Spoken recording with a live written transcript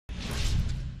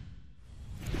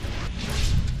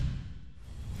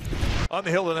On the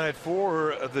hill tonight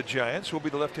for the Giants will be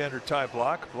the left-hander Ty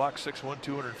Block. Block 6'1",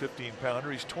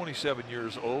 215-pounder. He's 27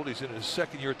 years old. He's in his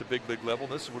second year at the big league level.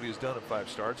 This is what he has done in 5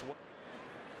 starts.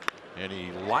 And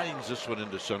he lines this one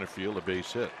into center field, a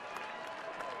base hit.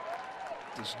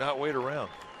 Does not wait around.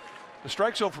 The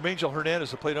strike zone from Angel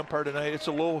Hernandez, the plate umpire tonight, it's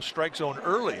a low strike zone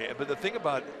early. But the thing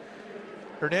about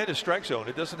Hernandez strike zone,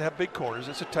 it doesn't have big corners.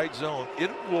 It's a tight zone.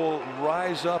 It will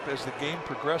rise up as the game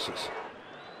progresses.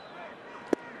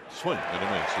 Swing and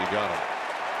a miss. He got him.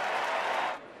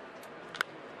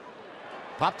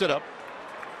 Popped it up.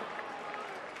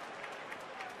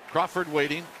 Crawford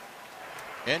waiting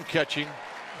and catching,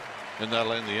 and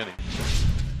that'll end the inning.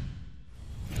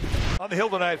 On the hill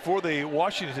tonight for the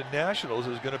Washington Nationals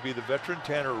is going to be the veteran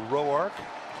Tanner Roark.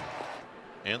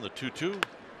 And the 2-2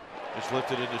 is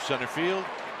lifted into center field,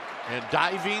 and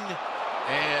diving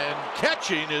and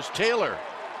catching is Taylor.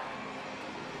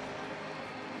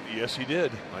 Yes, he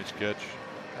did. Nice catch.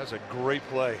 That's a great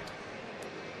play.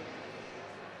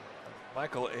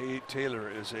 Michael A. Taylor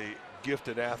is a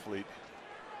gifted athlete.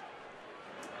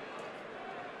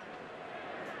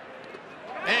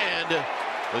 And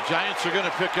the Giants are going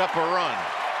to pick up a run.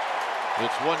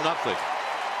 It's 1-0.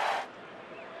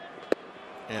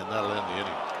 And that'll end the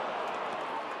inning.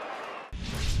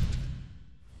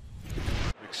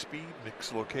 Mixed speed,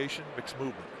 mixed location, mixed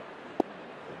movement.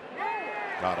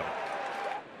 Got him.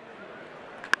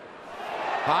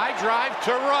 High drive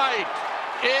to right.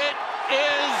 It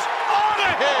is out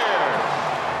of here.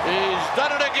 He's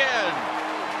done it again.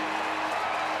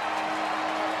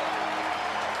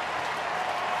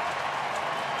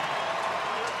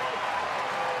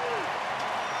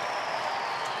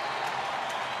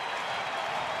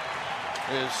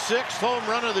 His 6th home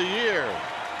run of the year.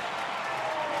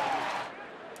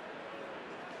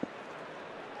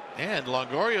 And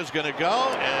Longoria's going to go,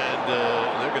 and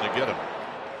they're going to get him.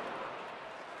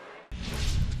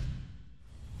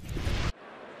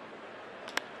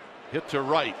 Hit to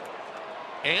right,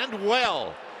 and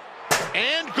well,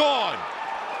 and gone.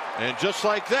 And just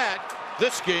like that,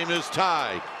 this game is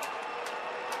tied.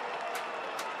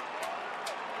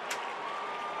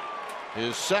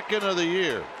 His 2nd of the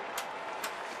year.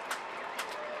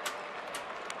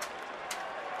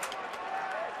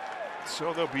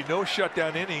 So there'll be no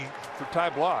shutdown inning for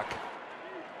Ty Block.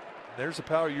 There's the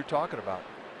power you're talking about.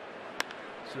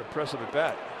 It's an impressive at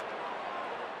bat.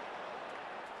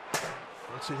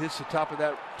 Once it hits the top of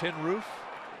that tin roof.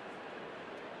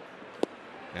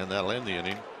 And that'll end the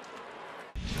inning.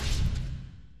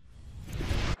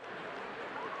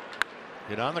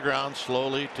 Hit on the ground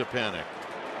slowly to Panic.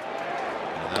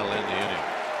 And that'll end the inning.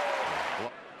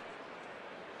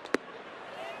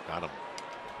 Got him.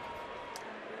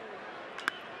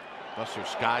 Buster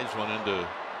skies one into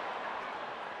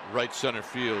right center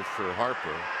field for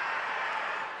Harper.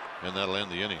 And that'll end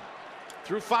the inning.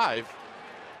 Through 5.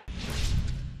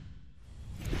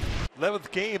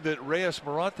 11th game that Reyes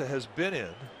Maranta has been in.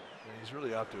 And he's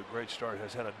really off to a great start.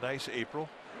 Has had a nice April.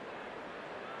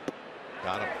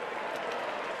 Got him.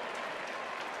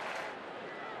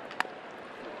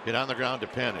 Hit on the ground to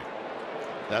Panic.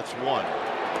 That's 1.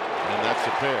 And that's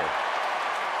a pair.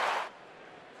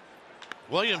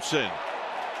 Williamson.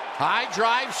 High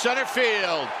drive center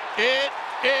field. It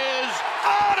is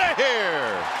out of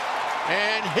here.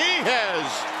 And he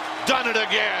has done it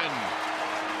again.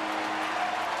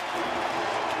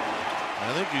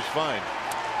 I think he's fine.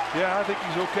 Yeah, I think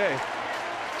he's okay.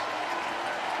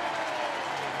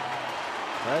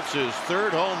 That's his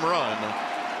 3rd home run.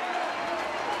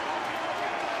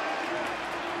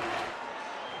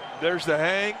 There's the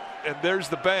hang, and there's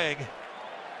the bang.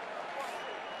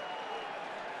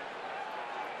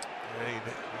 And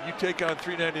when you take on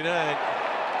 $3.99,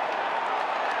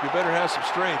 you better have some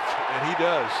strength, and he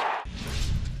does.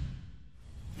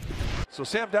 So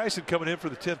Sam Dyson coming in for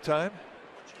the 10th time.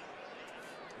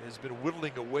 Has been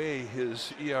whittling away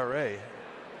his ERA.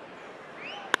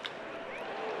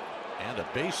 And a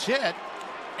base hit.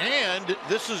 And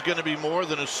this is going to be more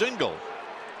than a single.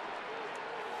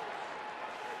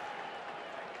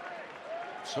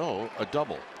 So a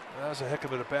double. That was a heck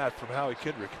of a bat from Howie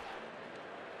Kendrick.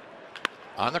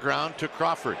 On the ground to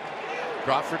Crawford.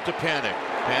 Crawford to Panic.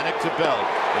 Panic to Belt.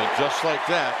 And just like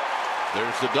that,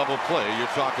 there's the double play you're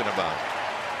talking about.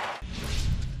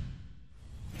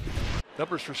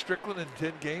 Numbers for Strickland in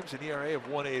 10 games, an ERA of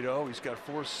 1.80. He's got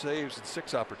 4 saves and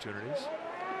 6 opportunities.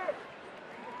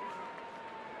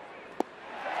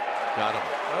 Got him.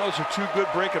 Those are 2 good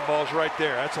breaking balls right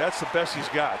there. That's the best he's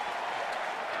got.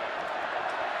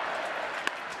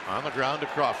 On the ground to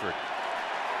Crawford.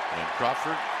 And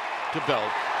Crawford to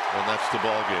Belt. And that's the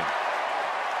ball game.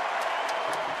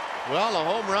 Well, a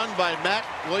home run by Matt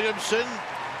Williamson,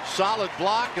 solid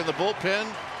block in the bullpen,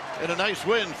 and a nice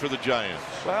win for the Giants.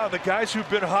 Wow, the guys who've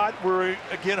been hot were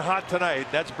again hot tonight.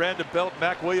 That's Brandon Belt,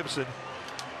 Mac Williamson.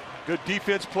 Good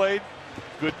defense played,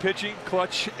 good pitching,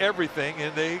 clutch everything,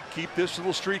 and they keep this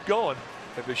little streak going.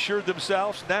 Have assured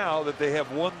themselves now that they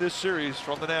have won this series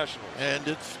from the Nationals. And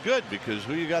it's good because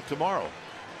who you got tomorrow?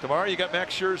 Tomorrow you got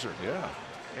Max Scherzer. Yeah.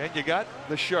 And you got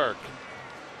the Shark.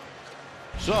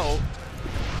 So,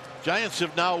 Giants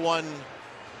have now won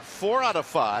 4 out of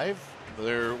 5.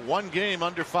 They're 1 game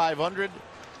under 500,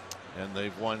 and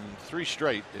they've won 3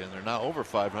 straight, and they're now over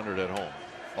 500 at home.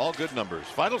 All good numbers.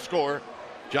 Final score,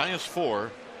 Giants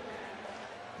 4,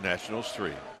 Nationals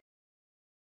 3.